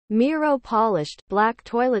Mirrow Polished, black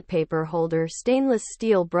toilet paper holder stainless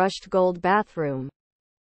steel brushed gold bathroom.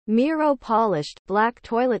 Mirrow Polished, black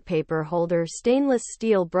toilet paper holder stainless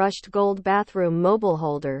steel brushed gold bathroom mobile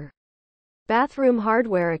holder. Bathroom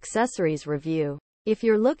hardware accessories review. If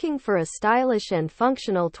you're looking for a stylish and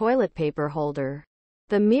functional toilet paper holder,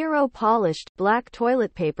 the Mirrow Polished, black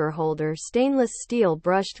toilet paper holder stainless steel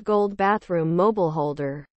brushed gold bathroom mobile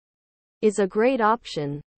holder is a great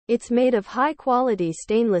option. It's made of high-quality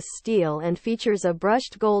stainless steel and features a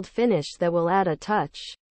brushed gold finish that will add a touch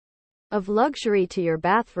of luxury to your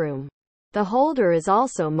bathroom. The holder is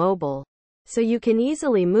also mobile, so you can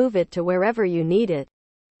easily move it to wherever you need it.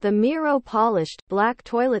 The Mirrow Polished, black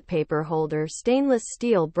toilet paper holder stainless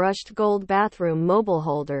steel brushed gold bathroom mobile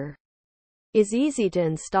holder is easy to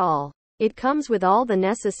install. It comes with all the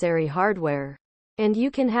necessary hardware, and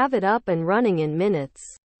you can have it up and running in minutes.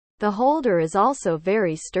 The holder is also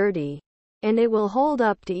very sturdy, and it will hold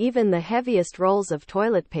up to even the heaviest rolls of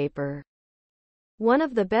toilet paper. One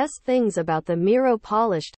of the best things about the Mirrow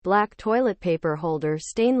Polished, black toilet paper holder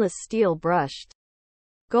stainless steel brushed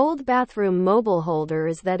gold bathroom mobile holder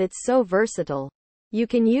is that it's so versatile. You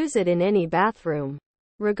can use it in any bathroom,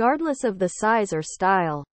 regardless of the size or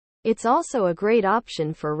style. It's also a great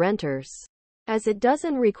option for renters, as it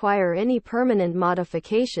doesn't require any permanent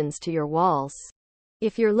modifications to your walls.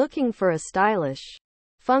 If you're looking for a stylish,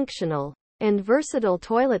 functional, and versatile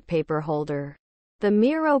toilet paper holder, the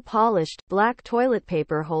Mirrow Polished, black toilet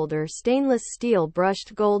paper holder stainless steel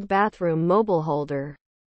brushed gold bathroom mobile holder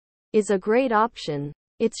is a great option.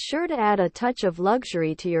 It's sure to add a touch of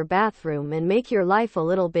luxury to your bathroom and make your life a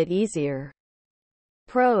little bit easier.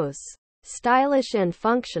 Pros: stylish and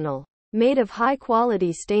functional, made of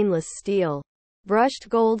high-quality stainless steel, brushed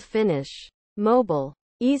gold finish, mobile,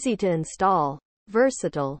 easy to install,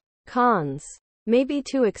 versatile. Cons: may be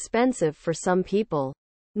too expensive for some people,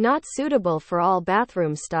 not suitable for all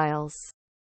bathroom styles.